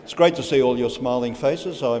It's great to see all your smiling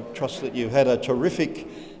faces. I trust that you had a terrific,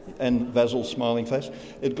 and Basil's smiling face,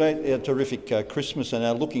 a terrific Christmas and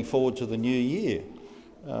are looking forward to the new year.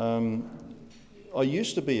 I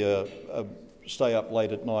used to be a stay up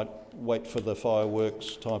late at night, wait for the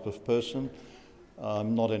fireworks type of person.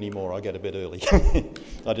 Not anymore, I go to bed early.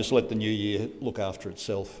 I just let the new year look after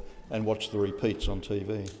itself and watch the repeats on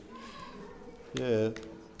TV. Yeah.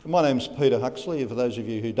 My name's Peter Huxley. For those of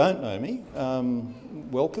you who don't know me,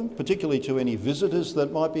 welcome, particularly to any visitors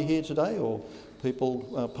that might be here today or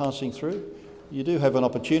people passing through. You do have an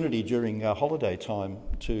opportunity during holiday time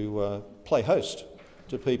to play host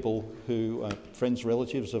to people who are friends,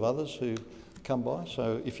 relatives of others who come by.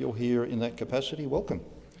 So if you're here in that capacity, welcome.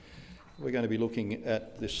 We're going to be looking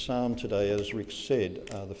at this psalm today, as Rick said,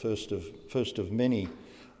 the first of many.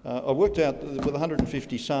 I worked out with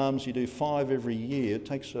 150 psalms, you do 5 every year. It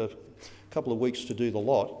takes a couple of weeks to do the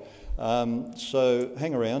lot. So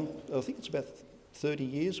hang around. I think it's about 30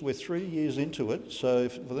 years. We're 3 years into it. So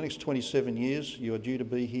for the next 27 years, you are due to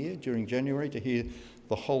be here during January to hear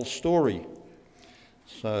the whole story.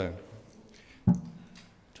 So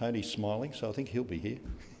Tony's smiling, so I think he'll be here.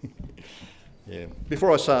 Yeah.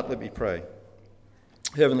 Before I start, let me pray.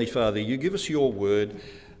 Heavenly Father, you give us your word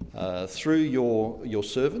through your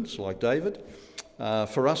servants like David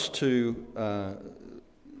for us to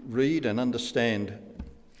read and understand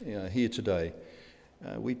here today.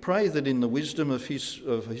 We pray that in the wisdom of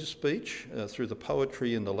his speech, through the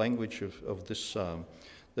poetry and the language of this psalm,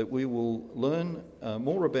 that we will learn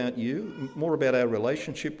more about you, more about our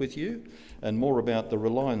relationship with you, and more about the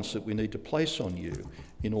reliance that we need to place on you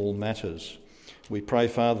in all matters. We pray,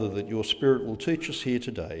 Father, that your Spirit will teach us here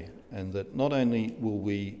today, and that not only will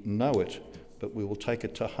we know it, but we will take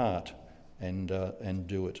it to heart and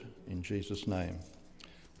do it. In Jesus' name,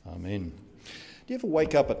 amen. Do you ever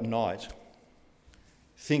wake up at night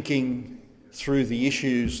thinking through the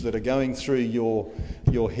issues that are going through your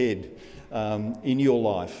head in your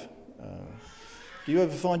life? Do you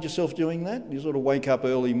ever find yourself doing that? You sort of wake up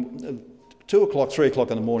early, 2 o'clock, 3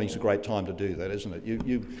 o'clock in the morning is a great time to do that, isn't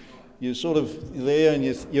it? You're sort of there and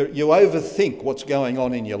you overthink what's going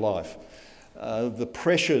on in your life, the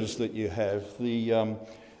pressures that you have, the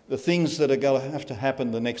things that are going to have to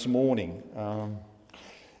happen the next morning,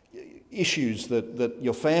 issues that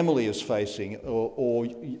your family is facing or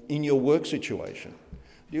in your work situation.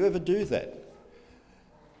 Do you ever do that?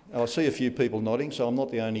 I see a few people nodding, so I'm not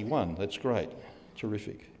the only one. That's great.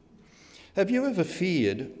 Terrific. Have you ever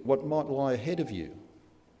feared what might lie ahead of you?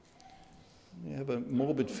 You have a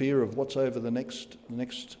morbid fear of what's over the next,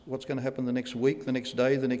 what's going to happen the next week, the next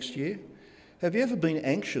day, the next year? Have you ever been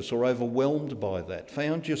anxious or overwhelmed by that?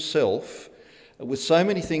 Found yourself with so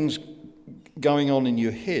many things going on in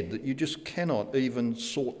your head that you just cannot even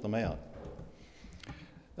sort them out?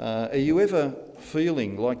 Are you ever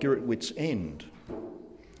feeling like you're at wit's end,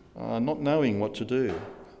 not knowing what to do?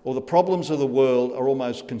 Or the problems of the world are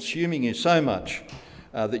almost consuming you so much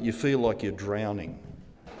that you feel like you're drowning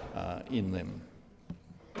in them?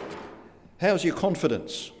 How's your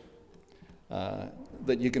confidence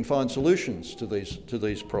that you can find solutions to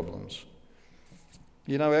these problems?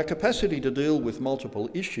 You know, our capacity to deal with multiple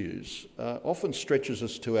issues often stretches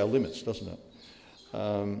us to our limits, doesn't it?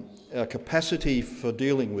 Our capacity for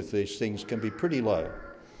dealing with these things can be pretty low,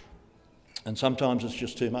 and sometimes it's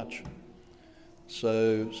just too much.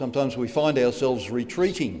 So sometimes we find ourselves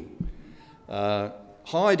retreating,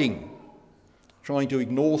 hiding, trying to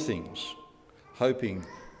ignore things, hoping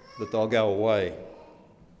that they'll go away.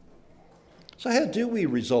 So how do we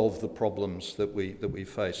resolve the problems that we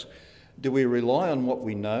face? Do we rely on what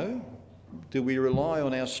we know? Do we rely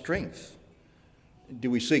on our strength?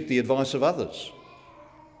 Do we seek the advice of others?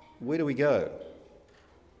 Where do we go?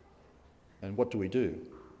 And what do we do?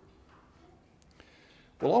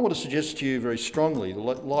 Well, I want to suggest to you very strongly,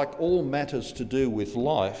 like all matters to do with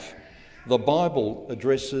life, the Bible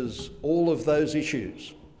addresses all of those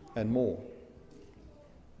issues and more.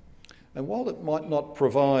 And while it might not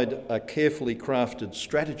provide a carefully crafted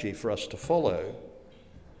strategy for us to follow,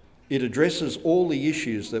 it addresses all the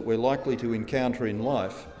issues that we're likely to encounter in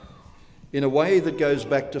life in a way that goes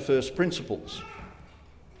back to first principles,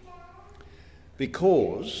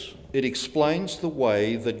 because it explains the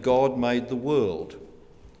way that God made the world,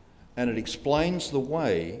 and it explains the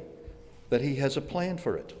way that he has a plan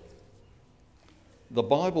for it. The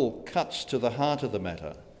Bible cuts to the heart of the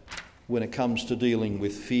matter when it comes to dealing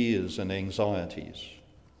with fears and anxieties.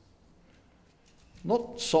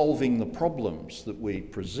 Not solving the problems that we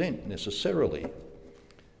present necessarily,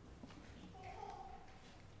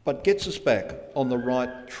 but gets us back on the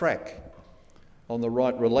right track, on the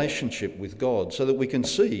right relationship with God so that we can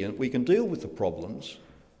see and we can deal with the problems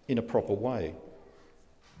in a proper way.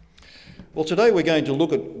 Well, today we're going to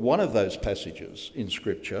look at one of those passages in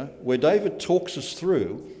Scripture where David talks us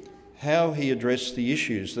through how he addressed the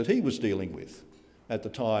issues that he was dealing with at the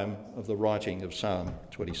time of the writing of Psalm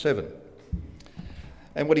 27.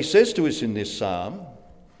 And what he says to us in this psalm,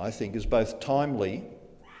 I think, is both timely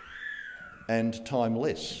and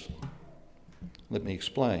timeless. Let me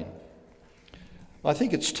explain. I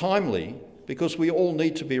think it's timely because we all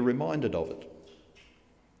need to be reminded of it.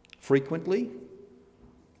 Frequently,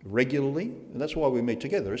 regularly, and that's why we meet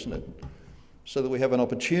together, isn't it? So that we have an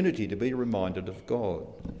opportunity to be reminded of God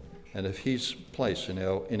and of his place in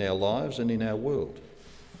our lives and in our world.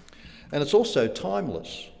 And it's also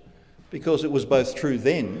timeless because it was both true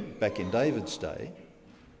then, back in David's day,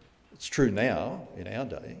 it's true now, in our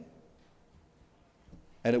day,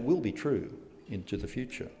 and it will be true into the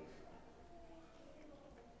future.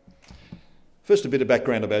 First, a bit of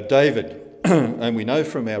background about David. And we know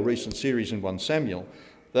from our recent series in 1 Samuel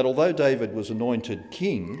that although David was anointed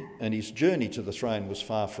king and his journey to the throne was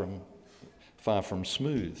far from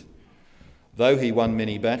smooth, though he won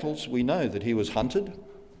many battles, we know that he was hunted,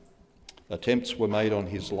 attempts were made on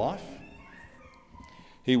his life,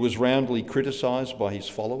 he was roundly criticised by his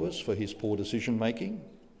followers for his poor decision-making,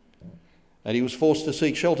 and he was forced to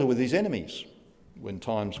seek shelter with his enemies when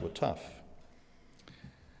times were tough.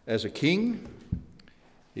 As a king,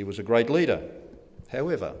 he was a great leader.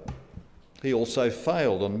 However, he also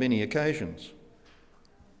failed on many occasions.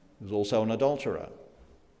 He was also an adulterer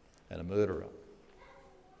and a murderer.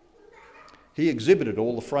 He exhibited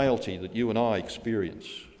all the frailty that you and I experience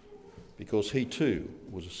because he too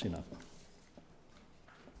was a sinner.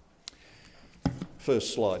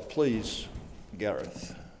 First slide, please,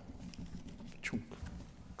 Gareth.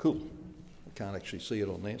 Cool. I can't actually see it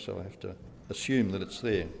on there, so I have to assume that it's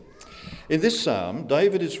there. In this psalm,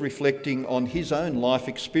 David is reflecting on his own life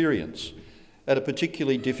experience at a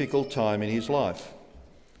particularly difficult time in his life.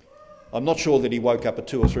 I'm not sure that he woke up at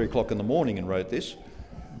 2 or 3 o'clock in the morning and wrote this,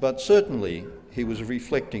 but certainly he was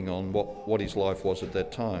reflecting on what his life was at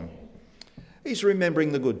that time. He's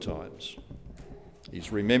remembering the good times.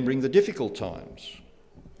 He's remembering the difficult times.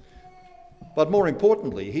 But more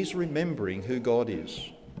importantly, he's remembering who God is,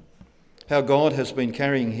 how God has been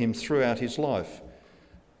carrying him throughout his life.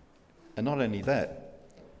 And not only that,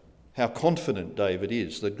 how confident David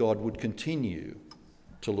is that God would continue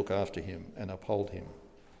to look after him and uphold him.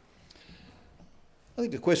 I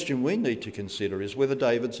think the question we need to consider is whether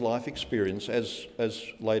David's life experience, as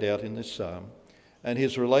laid out in this psalm, and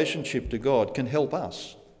his relationship to God can help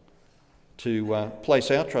us to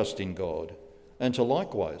place our trust in God and to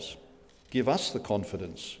likewise give us the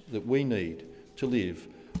confidence that we need to live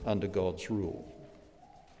under God's rule.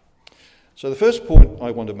 So the first point I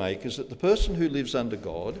want to make is that the person who lives under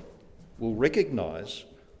God will recognise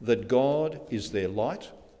that God is their light,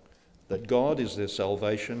 that God is their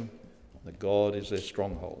salvation, that God is their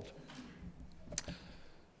stronghold.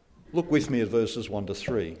 Look with me at verses 1 to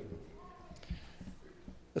 3.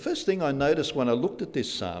 The first thing I noticed when I looked at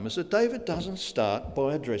this psalm is that David doesn't start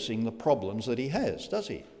by addressing the problems that he has, does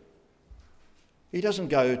he? He doesn't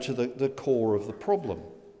go to the core of the problem.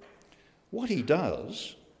 What he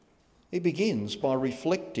does, he begins by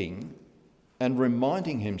reflecting and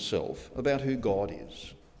reminding himself about who God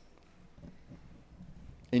is.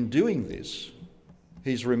 In doing this,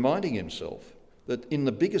 he's reminding himself that in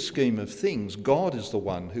the bigger scheme of things, God is the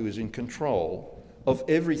one who is in control of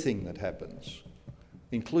everything that happens,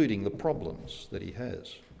 including the problems that he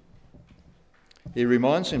has. He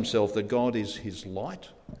reminds himself that God is his light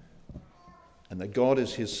and that God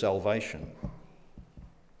is his salvation.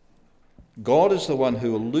 God is the one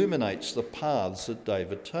who illuminates the paths that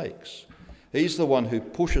David takes. He's the one who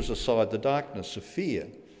pushes aside the darkness of fear.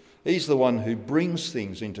 He's the one who brings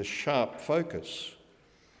things into sharp focus,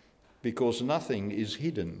 because nothing is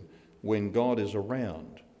hidden when God is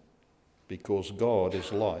around, because God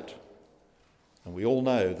is light. And we all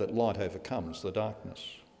know that light overcomes the darkness.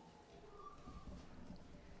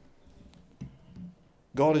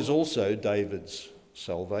 God is also David's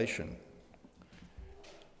salvation.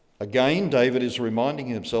 Again, David is reminding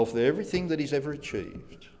himself that everything that he's ever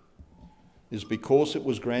achieved is because it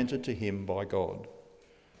was granted to him by God.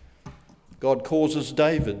 God causes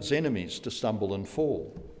David's enemies to stumble and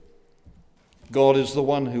fall. God is the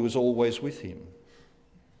one who is always with him.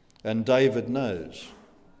 And David knows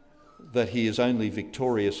that he is only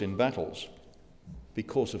victorious in battles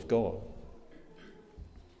because of God.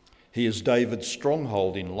 He is David's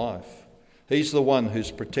stronghold in life. He's the one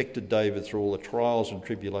who's protected David through all the trials and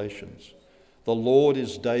tribulations. The Lord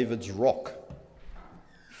is David's rock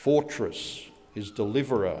fortress, his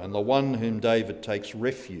deliverer, and the one whom David takes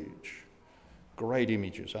refuge. Great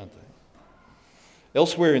images, aren't they?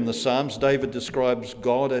 Elsewhere in the Psalms, David describes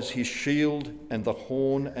God as his shield and the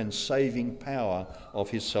horn and saving power of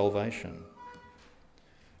his salvation.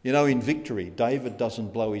 You know, in victory, David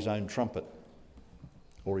doesn't blow his own trumpet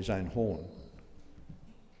or his own horn.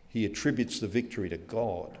 He attributes the victory to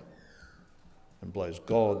God and blows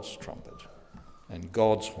God's trumpet and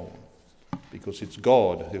God's horn, because it's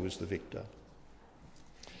God who is the victor.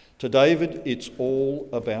 To David, it's all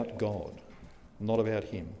about God, not about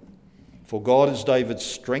him. For God is David's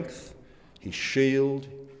strength, his shield,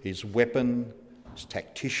 his weapon, his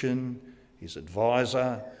tactician, his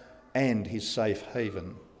advisor, and his safe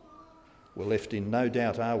haven. We're left in no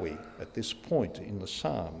doubt, are we, at this point in the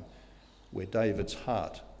psalm where David's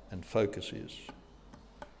heart and focus is.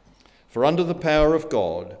 For under the power of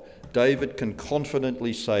God, David can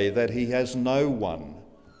confidently say that he has no one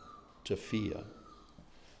to fear,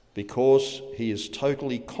 because he is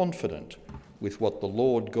totally confident with what the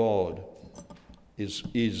Lord God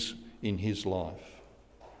is in his life.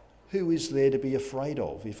 Who is there to be afraid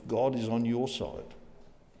of if God is on your side?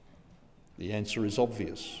 The answer is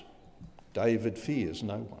obvious. David fears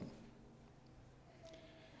no one.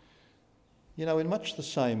 You know, in much the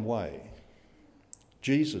same way,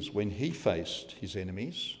 Jesus, when he faced his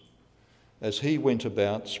enemies, as he went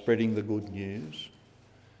about spreading the good news,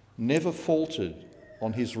 never faltered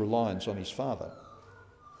on his reliance on his Father,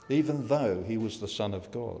 even though he was the Son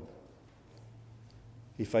of God.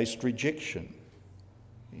 He faced rejection,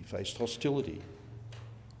 he faced hostility,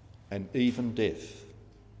 and even death.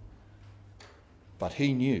 But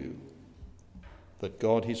he knew that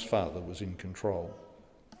God, his Father, was in control.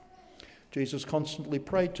 Jesus constantly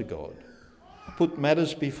prayed to God, put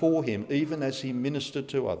matters before him, even as he ministered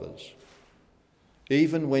to others.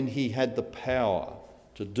 Even when he had the power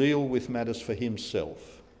to deal with matters for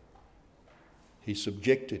himself, he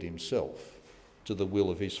subjected himself to the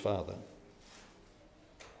will of his Father.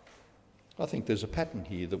 I think there's a pattern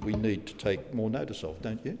here that we need to take more notice of,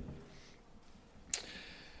 don't you?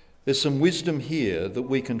 There's some wisdom here that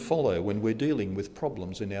we can follow when we're dealing with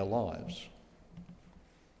problems in our lives.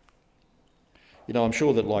 You know, I'm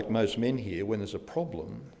sure that like most men here, when there's a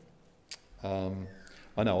problem,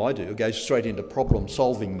 I know I do, it goes straight into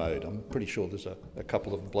problem-solving mode. I'm pretty sure there's a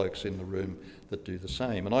couple of blokes in the room that do the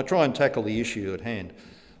same. And I try and tackle the issue at hand.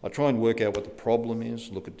 I try and work out what the problem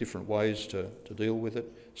is, look at different ways to deal with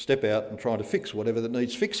it, step out and try to fix whatever that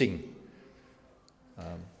needs fixing.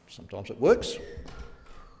 Sometimes it works.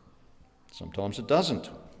 Sometimes it doesn't.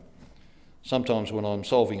 Sometimes when I'm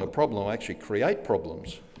solving a problem, I actually create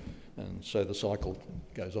problems, and so the cycle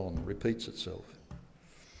goes on and repeats itself.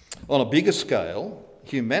 On a bigger scale,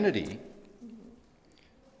 humanity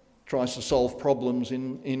tries to solve problems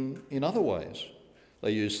in other ways.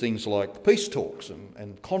 They use things like peace talks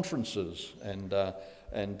and conferences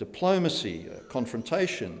and diplomacy,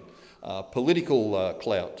 confrontation, political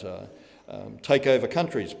clout, take over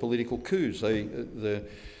countries, political coups.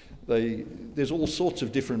 There's all sorts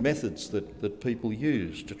of different methods that people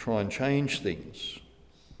use to try and change things.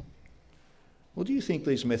 Well, do you think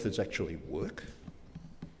these methods actually work?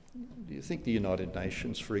 Do you think the United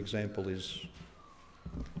Nations, for example, is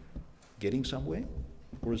getting somewhere?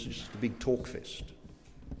 Or is it just a big talk fest?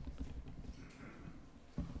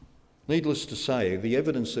 Needless to say, the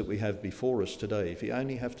evidence that we have before us today, if you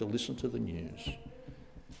only have to listen to the news,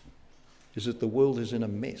 is that the world is in a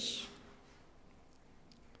mess.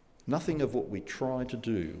 Nothing of what we try to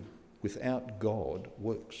do without God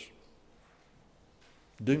works.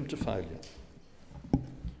 Doomed to failure.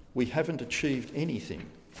 We haven't achieved anything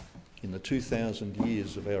in the 2,000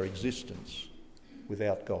 years of our existence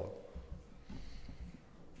without God.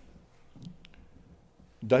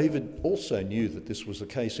 David also knew that this was the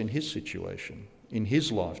case in his situation, in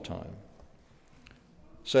his lifetime.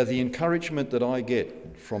 So the encouragement that I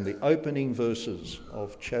get from the opening verses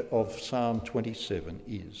of Psalm 27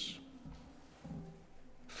 is,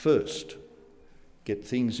 first, get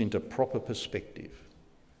things into proper perspective.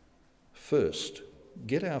 First,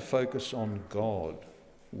 get our focus on God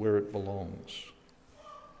where it belongs,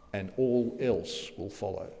 and all else will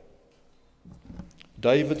follow.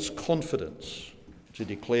 David's confidence to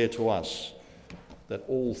declare to us that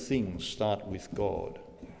all things start with God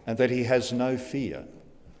and that he has no fear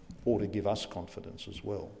ought to give us confidence as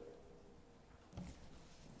well.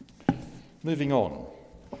 Moving on.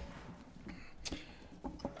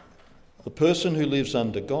 The person who lives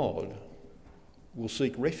under God will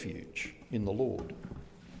seek refuge in the Lord.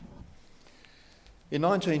 In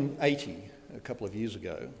 1980, a couple of years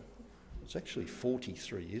ago, it's actually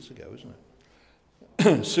 43 years ago, isn't it?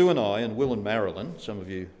 Sue and I and Will and Marilyn, some of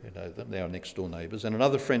you know them, they're our next door neighbours, and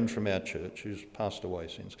another friend from our church who's passed away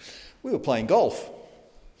since, we were playing golf.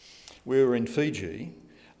 We were in Fiji.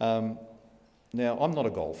 Now, I'm not a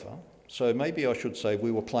golfer, so maybe I should say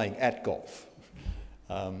we were playing at golf,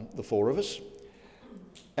 the four of us.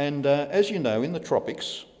 And as you know, in the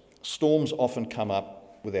tropics, storms often come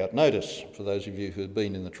up without notice, for those of you who have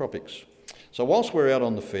been in the tropics. So whilst we're out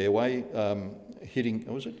on the fairway, hitting,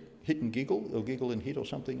 was it hit and giggle, or giggle and hit or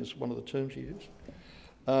something is one of the terms you use,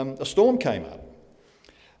 a storm came up.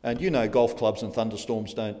 And you know golf clubs and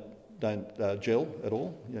thunderstorms don't gel at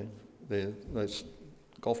all. You know, those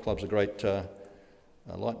golf clubs are great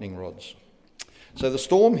lightning rods. So the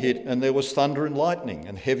storm hit and there was thunder and lightning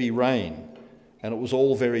and heavy rain, and it was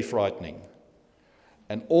all very frightening.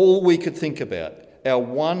 And all we could think about, our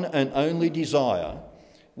one and only desire,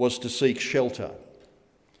 was to seek shelter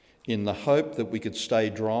in the hope that we could stay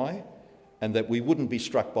dry and that we wouldn't be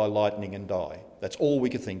struck by lightning and die. That's all we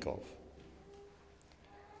could think of.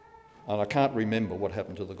 And I can't remember what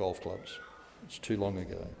happened to the golf clubs. It's too long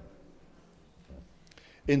ago.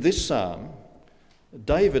 In this psalm,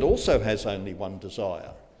 David also has only one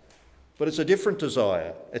desire, but it's a different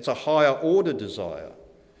desire. It's a higher order desire.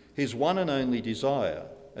 His one and only desire,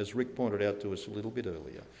 as Rick pointed out to us a little bit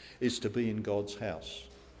earlier, is to be in God's house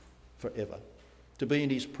forever, to be in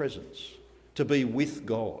his presence, to be with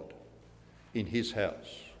God in his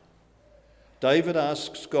house. David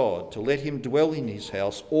asks God to let him dwell in his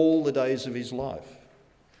house all the days of his life,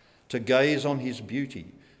 to gaze on his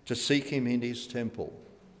beauty, to seek him in his temple,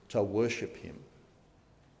 to worship him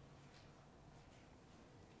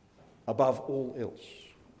above all else.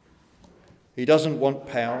 He doesn't want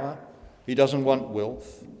power, he doesn't want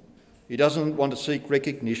wealth, he doesn't want to seek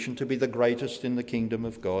recognition to be the greatest in the kingdom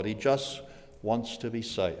of God. He just wants to be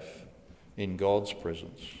safe in God's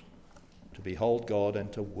presence, to behold God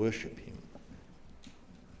and to worship him.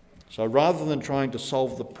 So rather than trying to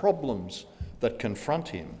solve the problems that confront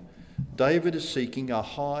him, David is seeking a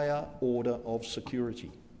higher order of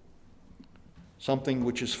security, something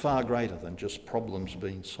which is far greater than just problems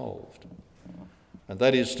being solved. And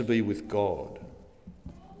that is to be with God,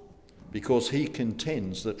 because he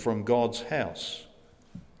contends that from God's house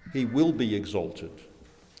he will be exalted,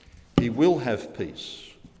 he will have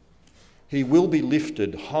peace, he will be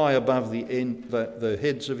lifted high above the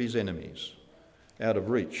heads of his enemies, out of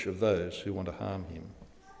reach of those who want to harm him.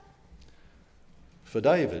 For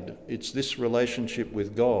David, it's this relationship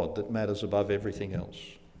with God that matters above everything else.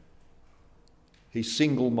 He's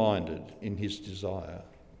single-minded in his desire.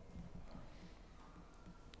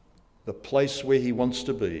 The place where he wants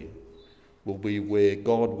to be will be where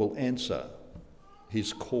God will answer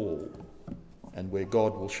his call and where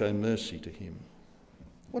God will show mercy to him.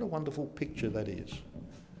 What a wonderful picture that is.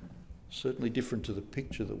 Certainly different to the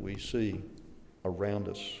picture that we see around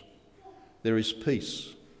us. There is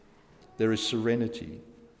peace, there is serenity,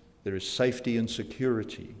 there is safety and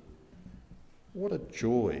security. What a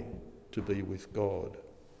joy to be with God.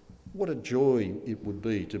 What a joy it would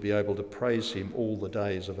be to be able to praise him all the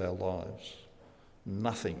days of our lives.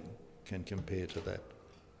 Nothing can compare to that.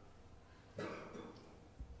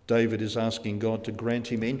 David is asking God to grant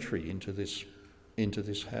him entry into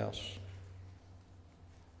this house.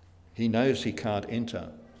 He knows he can't enter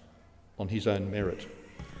on his own merit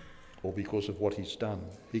or because of what he's done.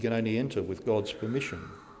 He can only enter with God's permission.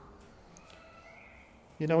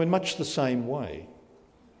 You know, in much the same way,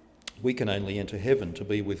 we can only enter heaven to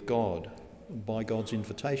be with God by God's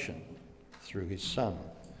invitation through his Son,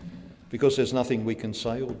 because there's nothing we can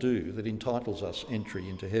say or do that entitles us entry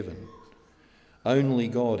into heaven. Only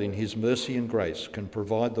God in his mercy and grace can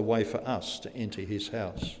provide the way for us to enter his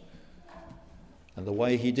house. And the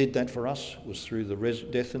way he did that for us was through the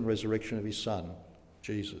death and resurrection of his Son,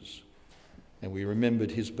 Jesus. And we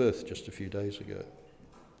remembered his birth just a few days ago.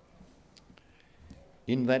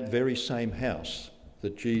 In that very same house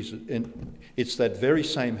that Jesus, and it's that very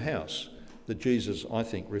same house that Jesus, I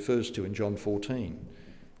think, refers to in John 14,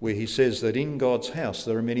 where he says that in God's house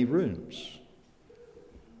there are many rooms,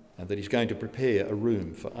 and that he's going to prepare a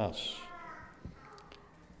room for us.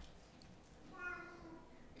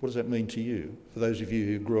 What does that mean to you? For those of you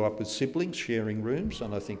who grew up with siblings sharing rooms,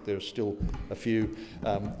 and I think there are still a few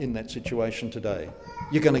in that situation today,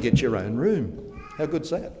 you're going to get your own room. How good's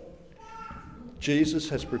that? Jesus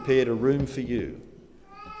has prepared a room for you,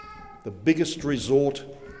 the biggest resort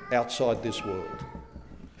outside this world,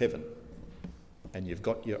 heaven, and you've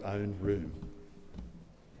got your own room.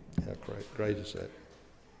 How great is that?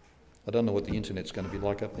 I don't know what the internet's going to be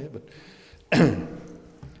like up there, but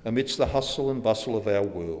amidst the hustle and bustle of our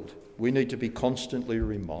world, we need to be constantly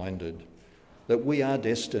reminded that we are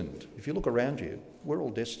destined. If you look around you, we're all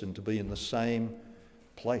destined to be in the same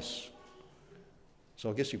place. So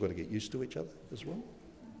I guess you've got to get used to each other as well.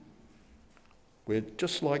 We're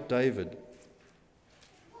just like David.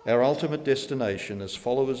 Our ultimate destination as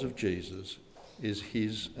followers of Jesus is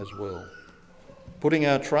his as well. Putting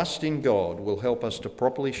our trust in God will help us to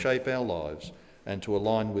properly shape our lives and to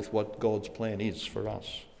align with what God's plan is for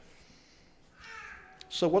us.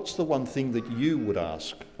 So what's the one thing that you would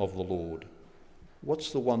ask of the Lord?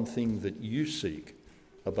 What's the one thing that you seek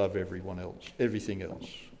above everything else?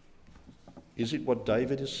 Is it what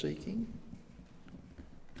David is seeking?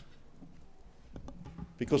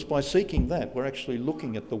 Because by seeking that, we're actually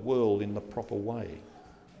looking at the world in the proper way.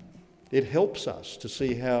 It helps us to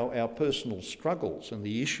see how our personal struggles and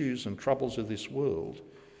the issues and troubles of this world,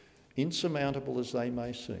 insurmountable as they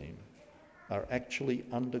may seem, are actually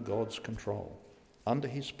under God's control, under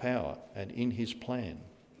his power and in his plan.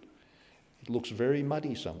 It looks very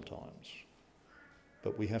muddy sometimes,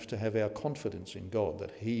 but we have to have our confidence in God that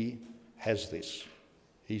he has this.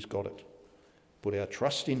 He's got it. Put our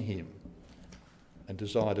trust in him and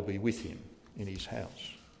desire to be with him in his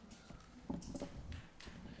house.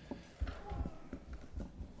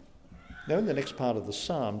 Now, in the next part of the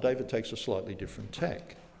psalm, David takes a slightly different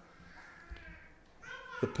tack.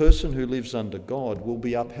 The person who lives under God will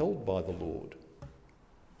be upheld by the Lord.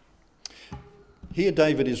 Here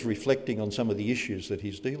David is reflecting on some of the issues that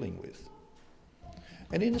he's dealing with.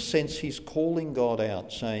 And in a sense, he's calling God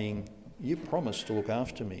out, saying, you promised to look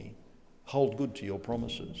after me. Hold good to your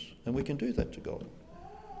promises. And we can do that to God.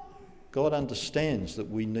 God understands that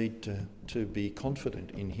we need to be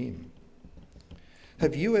confident in him.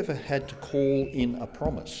 Have you ever had to call in a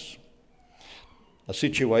promise? A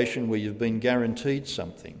situation where you've been guaranteed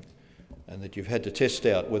something and that you've had to test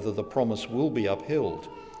out whether the promise will be upheld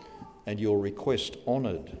and your request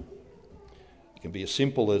honoured. It can be as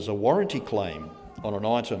simple as a warranty claim on an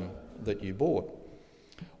item that you bought,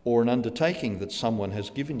 or an undertaking that someone has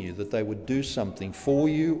given you that they would do something for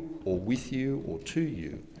you or with you or to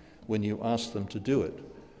you when you ask them to do it,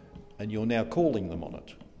 and you're now calling them on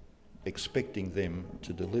it, expecting them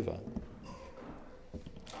to deliver.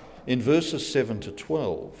 In verses 7 to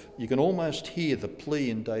 12, you can almost hear the plea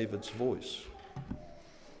in David's voice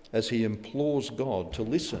as he implores God to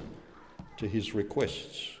listen to his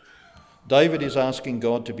requests. David is asking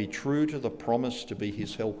God to be true to the promise to be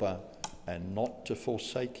his helper and not to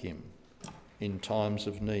forsake him in times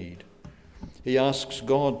of need. He asks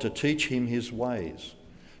God to teach him his ways,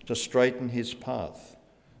 to straighten his path,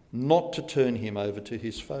 not to turn him over to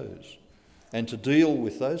his foes, and to deal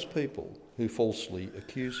with those people who falsely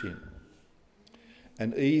accuse him.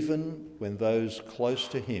 And even when those close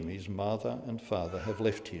to him, his mother and father, have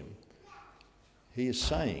left him, he is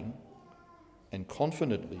saying, and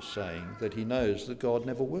confidently saying, that he knows that God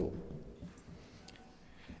never will.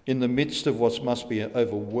 In the midst of what must be an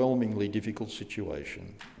overwhelmingly difficult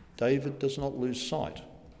situation, David does not lose sight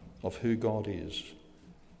of who God is,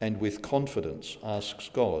 and with confidence asks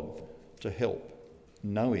God to help,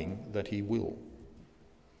 knowing that he will.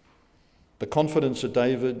 The confidence that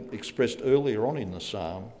David expressed earlier on in the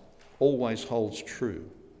psalm always holds true.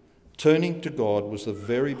 Turning to God was the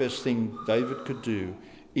very best thing David could do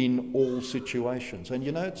in all situations. And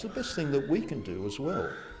you know, it's the best thing that we can do as well.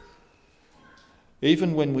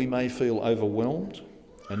 Even when we may feel overwhelmed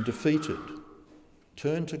and defeated,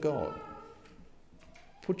 turn to God.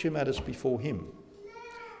 Put your matters before him,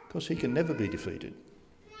 because he can never be defeated.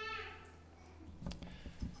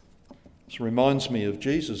 This reminds me of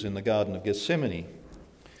Jesus in the Garden of Gethsemane,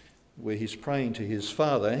 where he's praying to his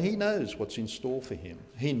Father, and he knows what's in store for him.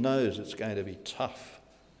 He knows it's going to be tough.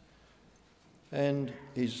 And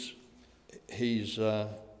he's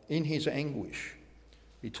in his anguish,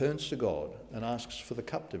 he turns to God and asks for the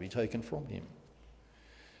cup to be taken from him,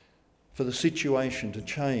 for the situation to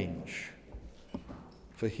change,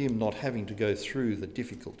 for him not having to go through the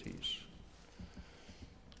difficulties.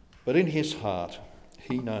 But in his heart,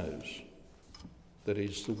 he knows that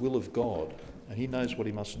it is the will of God, and he knows what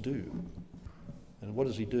he must do. And what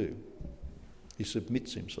does he do? He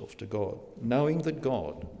submits himself to God, knowing that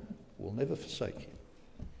God will never forsake him.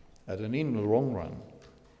 And in the long run,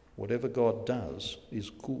 whatever God does is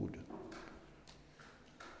good.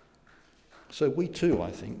 So we too,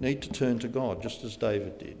 I think, need to turn to God just as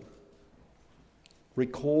David did.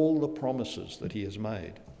 Recall the promises that he has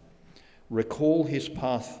made. Recall his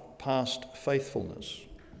past faithfulness.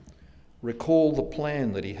 Recall the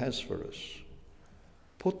plan that he has for us.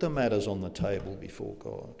 Put the matters on the table before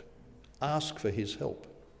God. Ask for his help.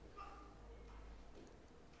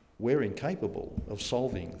 We're incapable of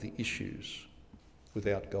solving the issues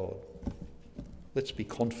without God. Let's be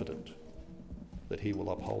confident that he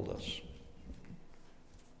will uphold us.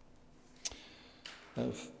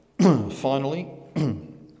 Finally,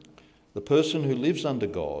 the person who lives under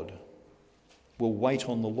God will wait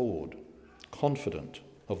on the Lord, confident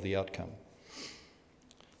of the outcome.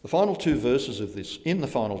 In the final two verses of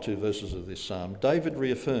this psalm, David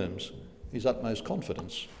reaffirms his utmost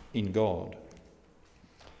confidence in God.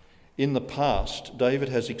 In the past, David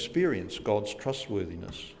has experienced God's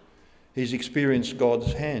trustworthiness. He's experienced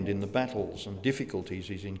God's hand in the battles and difficulties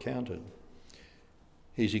he's encountered.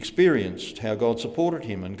 He's experienced how God supported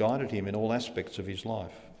him and guided him in all aspects of his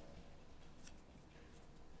life.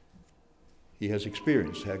 He has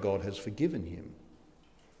experienced how God has forgiven him.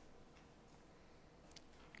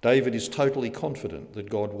 David is totally confident that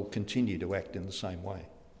God will continue to act in the same way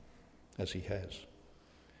as he has.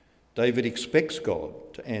 David expects God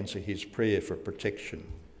to answer his prayer for protection,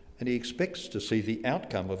 and he expects to see the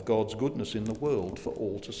outcome of God's goodness in the world for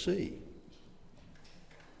all to see.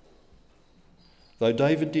 Though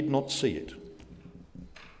David did not see it,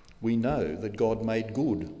 we know that God made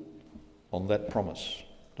good on that promise,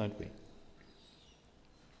 don't we?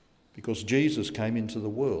 Because Jesus came into the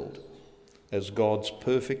world as God's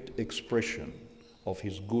perfect expression of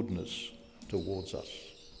his goodness towards us.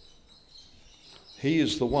 He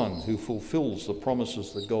is the one who fulfills the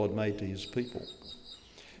promises that God made to his people.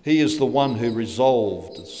 He is the one who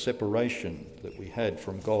resolved the separation that we had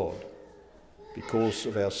from God because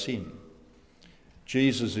of our sin.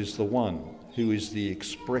 Jesus is the one who is the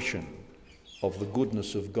expression of the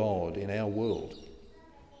goodness of God in our world.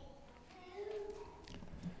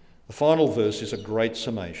 The final verse is a great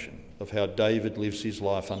summation of how David lives his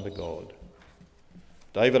life under God.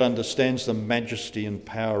 David understands the majesty and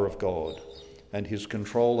power of God and his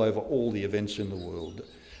control over all the events in the world,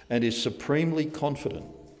 and is supremely confident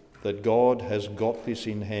that God has got this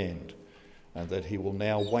in hand and that he will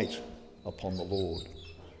now wait upon the Lord.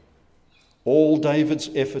 All David's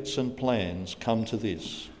efforts and plans come to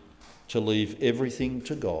this, to leave everything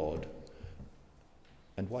to God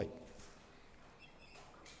and wait.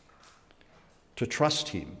 To trust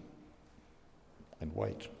him and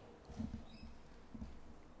wait.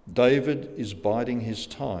 David is biding his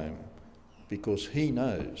time because he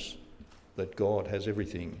knows that God has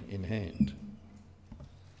everything in hand.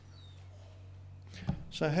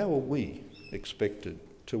 So how are we expected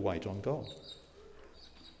to wait on God?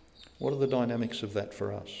 What are the dynamics of that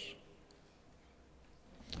for us?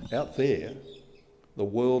 Out there, the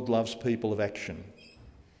world loves people of action,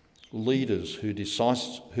 leaders who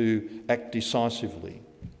act decisively,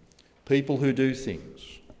 people who do things.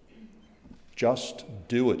 Just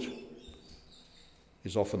do it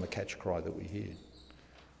is often the catch cry that we hear.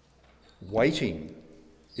 Waiting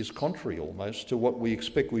is contrary almost to what we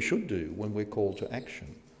expect we should do when we're called to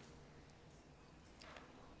action.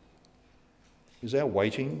 Is our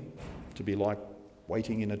waiting to be like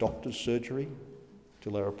waiting in a doctor's surgery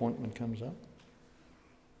till our appointment comes up?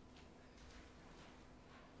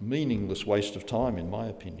 Meaningless waste of time, in my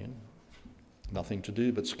opinion. Nothing to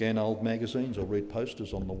do but scan old magazines or read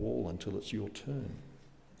posters on the wall until it's your turn.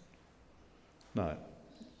 No,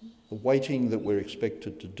 the waiting that we're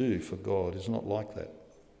expected to do for God is not like that.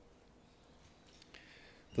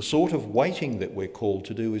 The sort of waiting that we're called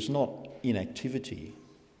to do is not inactivity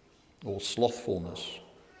or slothfulness.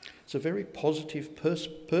 It's a very positive,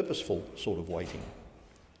 purposeful sort of waiting.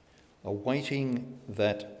 A waiting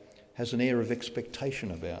that has an air of expectation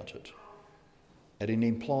about it, and it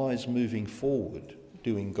implies moving forward,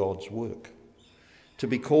 doing God's work. To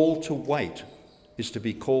be called to wait is to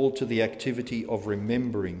be called to the activity of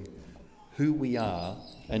remembering who we are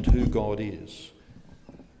and who God is.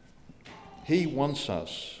 He wants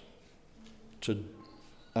us to,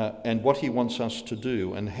 and what he wants us to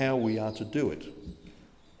do and how we are to do it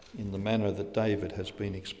in the manner that David has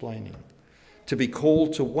been explaining. To be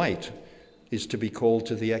called to wait is to be called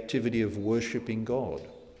to the activity of worshipping God,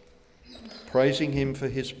 praising him for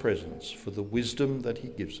his presence, for the wisdom that he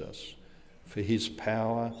gives us, for his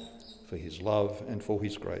power, for his love and for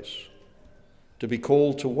his grace. To be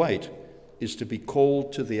called to wait is to be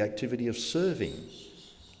called to the activity of serving,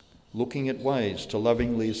 looking at ways to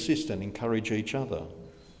lovingly assist and encourage each other,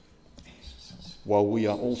 while we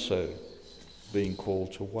are also being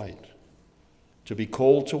called to wait. To be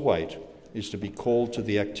called to wait is to be called to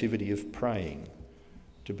the activity of praying,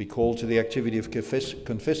 to be called to the activity of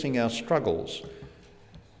confessing our struggles,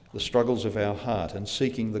 the struggles of our heart, and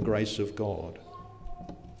seeking the grace of God.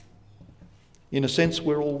 In a sense,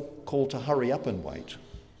 we're all called to hurry up and wait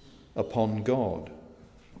upon God.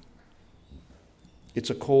 It's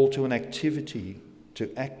a call to an activity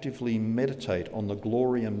to actively meditate on the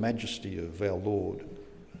glory and majesty of our Lord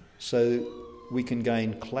so we can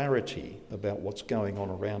gain clarity about what's going on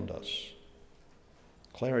around us,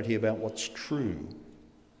 clarity about what's true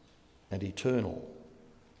and eternal.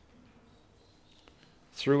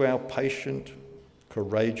 Through our patient,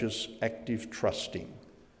 courageous, active trusting,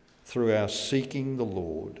 through our seeking the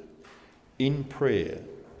Lord in prayer,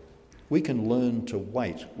 we can learn to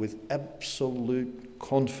wait with absolute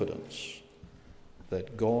confidence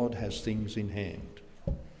that God has things in hand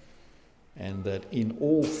and that in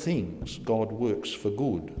all things God works for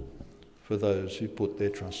good for those who put their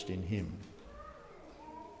trust in him.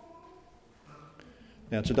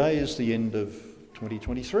 Now, today is the end of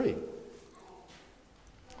 2023.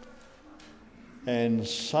 And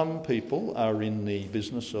some people are in the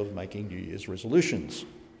business of making New Year's resolutions.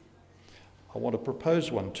 I want to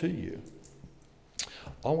propose one to you.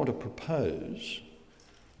 I want to propose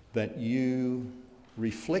that you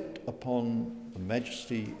reflect upon the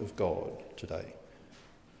majesty of God today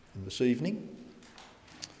and this evening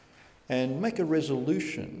and make a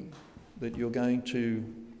resolution that you're going to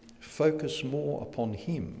focus more upon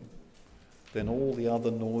him than all the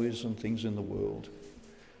other noise and things in the world.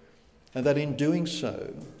 And that in doing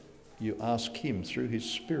so, you ask him through his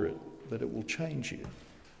Spirit that it will change you,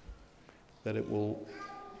 that it will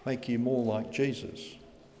make you more like Jesus,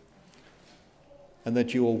 and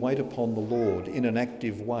that you will wait upon the Lord in an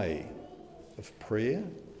active way of prayer,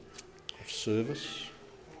 of service,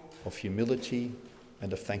 of humility,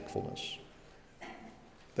 and of thankfulness.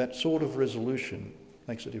 That sort of resolution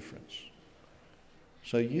makes a difference.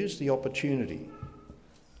 So use the opportunity,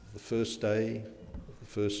 the first day, the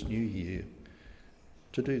first new year,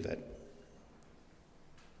 to do that.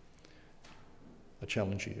 I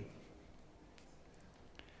challenge you.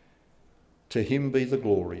 To him be the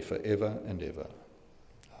glory forever and ever.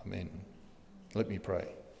 Amen. Let me pray.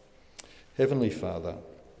 Heavenly Father,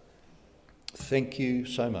 thank you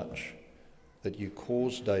so much that you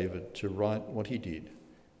caused David to write what he did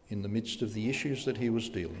in the midst of the issues that he was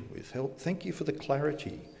dealing with. Thank you for the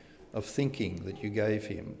clarity of thinking that you gave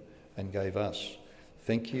him and gave us.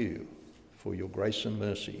 Thank you for your grace and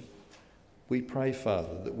mercy. We pray,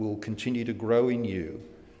 Father, that we'll continue to grow in you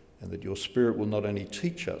and that your Spirit will not only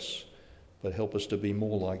teach us, but help us to be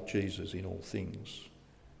more like Jesus in all things.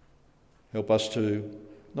 Help us to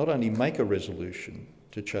not only make a resolution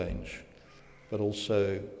to change, but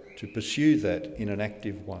also to pursue that in an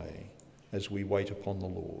active way as we wait upon the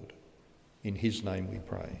Lord. In his name we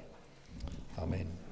pray. Amen.